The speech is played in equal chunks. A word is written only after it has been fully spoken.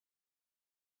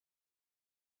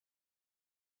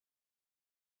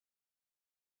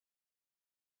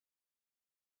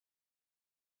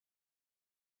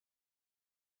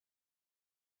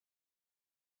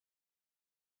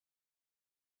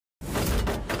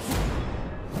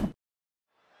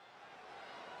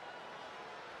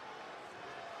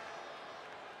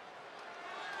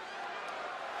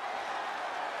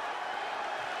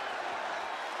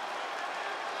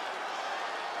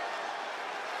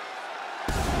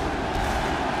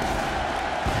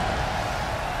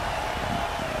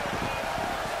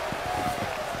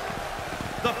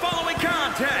The following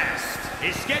contest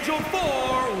is scheduled for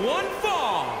one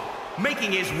fall.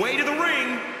 Making his way to the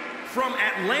ring from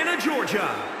Atlanta, Georgia,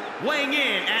 weighing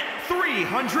in at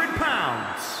 300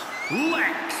 pounds,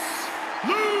 Lex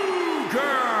Luger.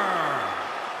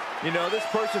 You know, this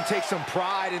person takes some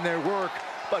pride in their work,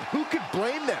 but who could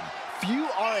blame them? Few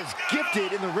are as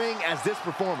gifted in the ring as this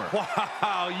performer.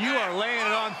 Wow, you are laying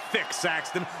it on thick,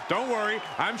 Saxton. Don't worry,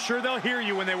 I'm sure they'll hear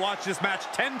you when they watch this match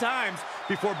 10 times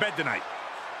before bed tonight.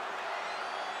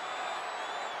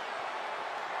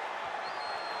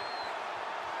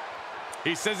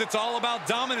 He says it's all about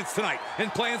dominance tonight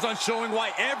and plans on showing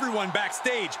why everyone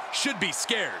backstage should be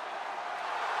scared.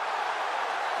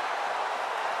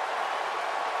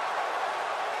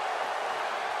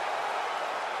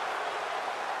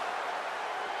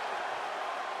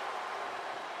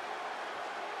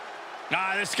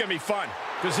 This is going to be fun,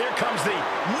 because here comes the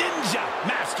Ninja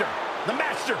Master, the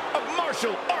Master of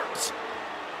Martial Arts.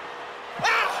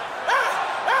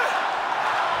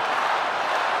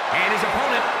 And his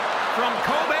opponent from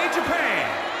Kobe, Japan,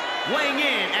 weighing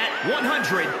in at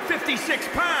 156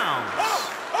 pounds,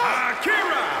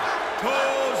 Akira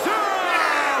Tozawa.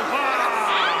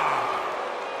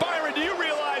 Byron, do you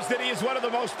realize that he is one of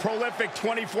the most prolific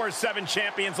 24/7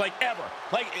 champions ever,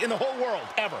 in the whole world,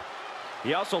 ever?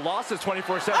 He also lost his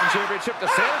 24/7 championship to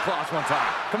Santa Claus one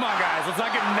time. Come on, guys, let's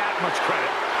not give him that much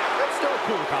credit. That's still a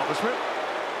cool accomplishment.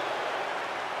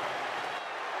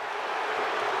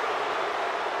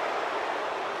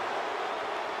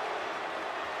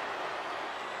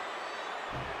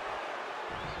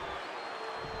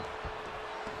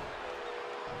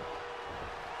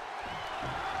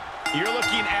 You're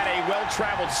looking at a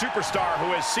well-traveled superstar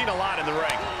who has seen a lot in the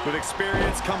ring. With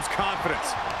experience comes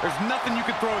confidence. There's nothing you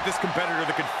can throw at this competitor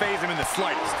that could phase him in the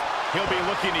slightest. He'll be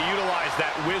looking to utilize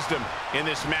that wisdom in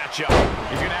this matchup.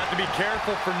 He's going to have to be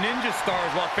careful for ninja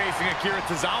stars while facing Akira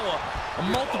Tozawa. A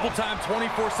multiple-time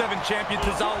 24/7 champion,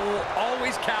 Tozawa will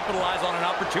always capitalize on an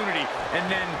opportunity and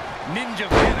then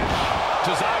ninja vanish.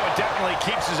 Tozawa definitely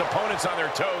keeps his opponents on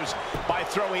their toes by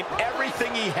throwing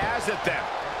everything he has at them.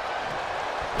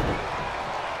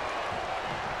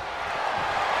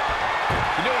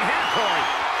 Doing here, Corey.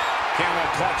 Camel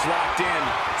clutch locked in.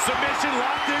 Submission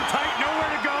locked in tight, nowhere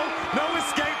to go, no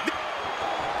escape.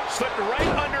 Slipped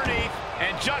right underneath,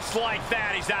 and just like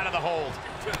that, he's out of the hold.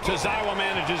 Tozawa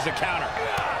manages the counter.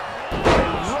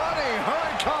 Running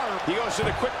hard counter. He goes to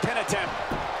the quick pin attempt.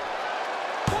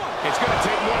 It's going to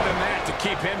take more than that to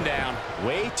keep him down.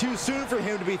 Way too soon for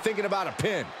him to be thinking about a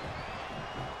pin.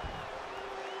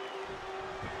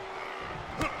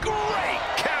 Great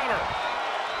counter.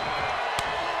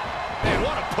 And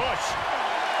what a push.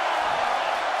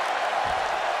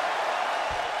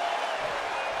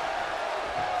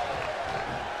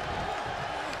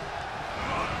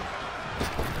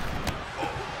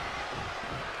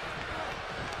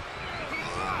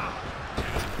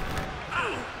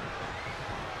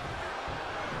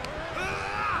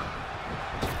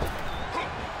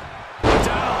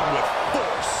 Down with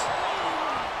force.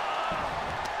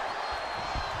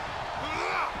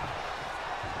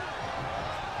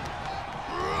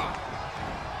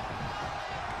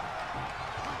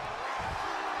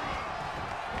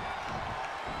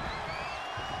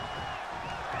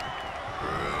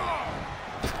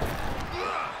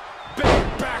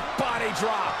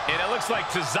 Drop. And it looks like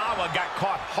Tozawa got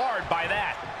caught hard by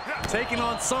that. Taking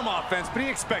on some offense, but he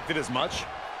expected as much.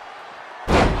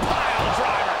 Pile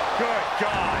driver. Good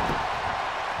God.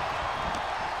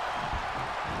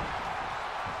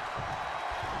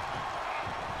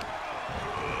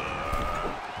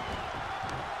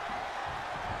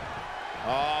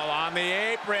 Oh, on the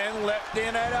apron,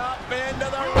 lifting it up into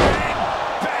the ring.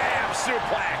 Bam!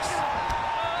 Suplex.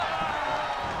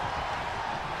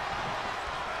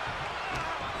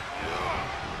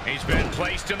 He's been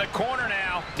placed in the corner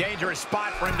now. Dangerous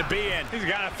spot for him to be in. He's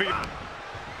got to feel.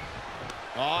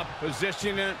 Oh,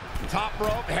 positioning it, top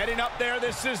rope, heading up there.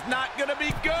 This is not going to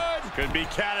be good. Could be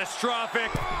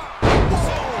catastrophic.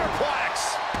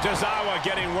 Superplex. Tozawa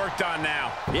getting worked on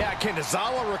now. Yeah, can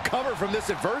Tozawa recover from this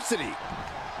adversity?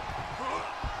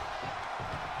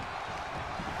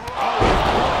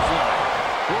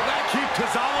 Will that keep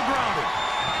Tozawa grounded?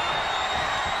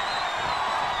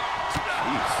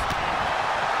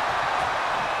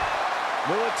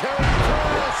 Military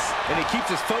press. And he keeps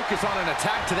his focus on an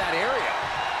attack to that area.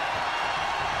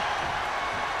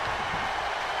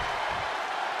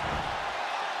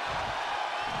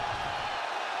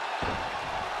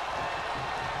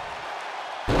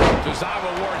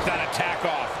 Tozawa wards that attack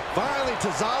off. Finally,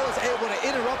 Tozawa's able to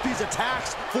interrupt these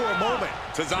attacks for a moment.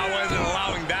 Tozawa isn't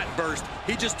allowing that burst.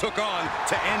 He just took on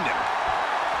to end him.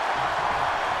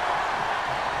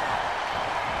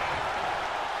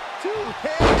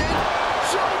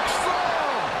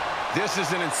 This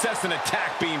is an incessant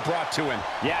attack being brought to him.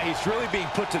 Yeah, he's really being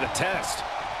put to the test.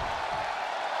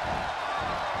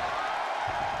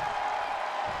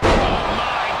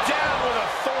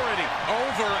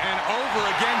 Over and over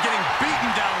again, getting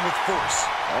beaten down with force.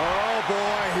 Oh,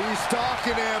 boy, he's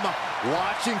stalking him,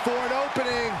 watching for an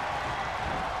opening.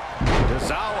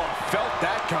 Tozawa felt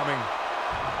that coming.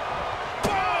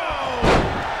 Boom!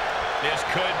 This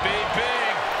could be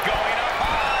big. Going up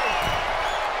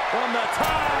high. From the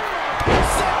top.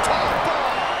 Top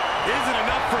ball. Isn't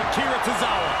enough for Akira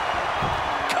Tozawa.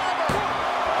 Cover.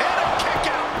 And a kick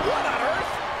out. What on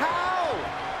earth? How?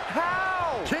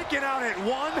 Kicking out at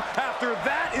one after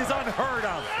that is unheard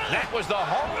of. That was the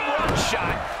home run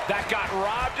shot that got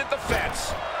robbed at the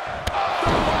fence. The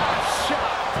last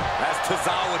shot. That's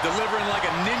Tozawa delivering like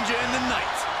a ninja in the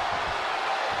night.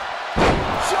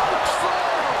 Choke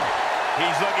slam.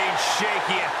 He's looking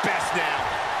shaky at best now.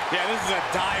 Yeah, this is a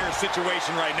dire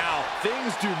situation right now.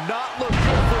 Things do not look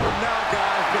good for them now,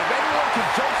 guys, but if anyone can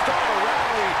jumpstart a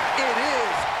rally, it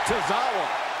is Tozawa.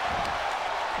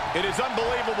 It is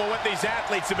unbelievable what these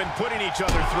athletes have been putting each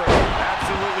other through.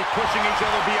 Absolutely pushing each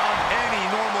other beyond any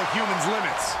normal human's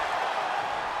limits.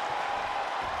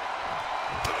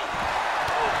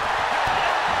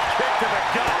 Kick to the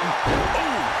gut.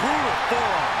 Ooh, brutal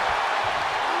forearm.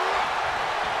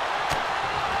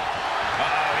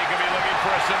 He could be looking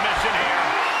for a submission here.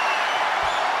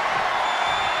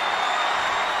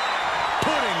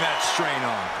 Putting that strain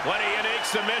on. What a unique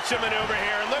submission maneuver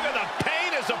here. Look at the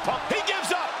pain as a pump. He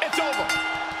gives up. It's over.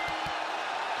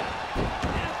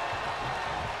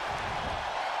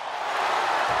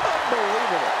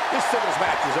 Unbelievable. This singles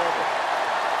match is over.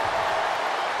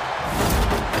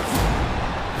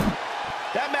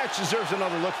 That match deserves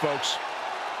another look, folks.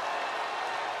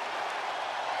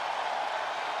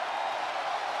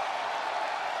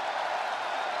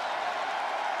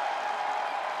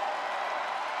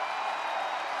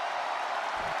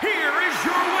 Here is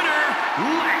your winner,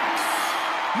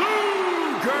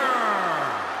 Luger.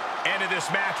 Ended this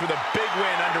match with a big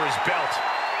win under his belt.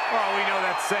 Well, we know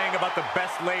that saying about the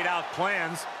best laid out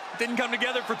plans didn't come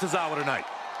together for Tozawa tonight.